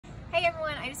Hey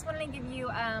everyone, I just wanted to give you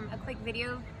a quick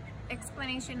video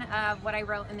explanation of what I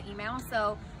wrote in the email.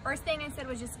 So first thing I said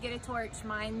was just get a torch.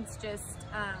 Mine's just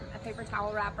a paper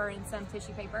towel wrapper and some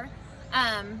tissue paper.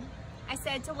 I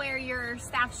said to wear your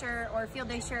staff shirt or field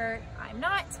day shirt. I'm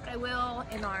not, but I will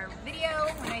in our video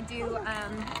when I do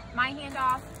my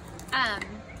handoff.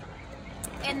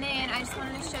 And then I just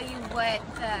wanted to show you what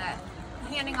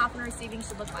the handing off and receiving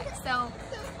should look like. So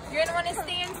you're gonna wanna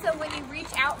stand so when you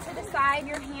reach out to the side,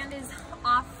 your hand is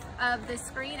off of the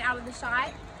screen, out of the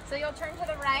shot. So you'll turn to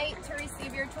the right to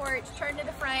receive your torch, turn to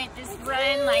the front, just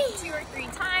run like 2 or 3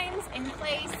 times in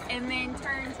place, and then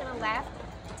turn to the left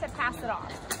to pass it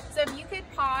off. So if you could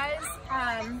pause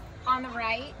on the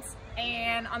right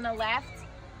and on the left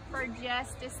for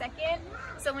just a second,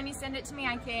 so when you send it to me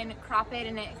I can crop it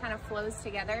and it kind of flows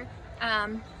together.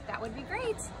 That would be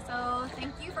great. So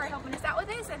thank you for helping us out with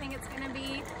this. I think it's going to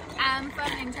be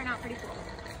fun and turn out pretty cool.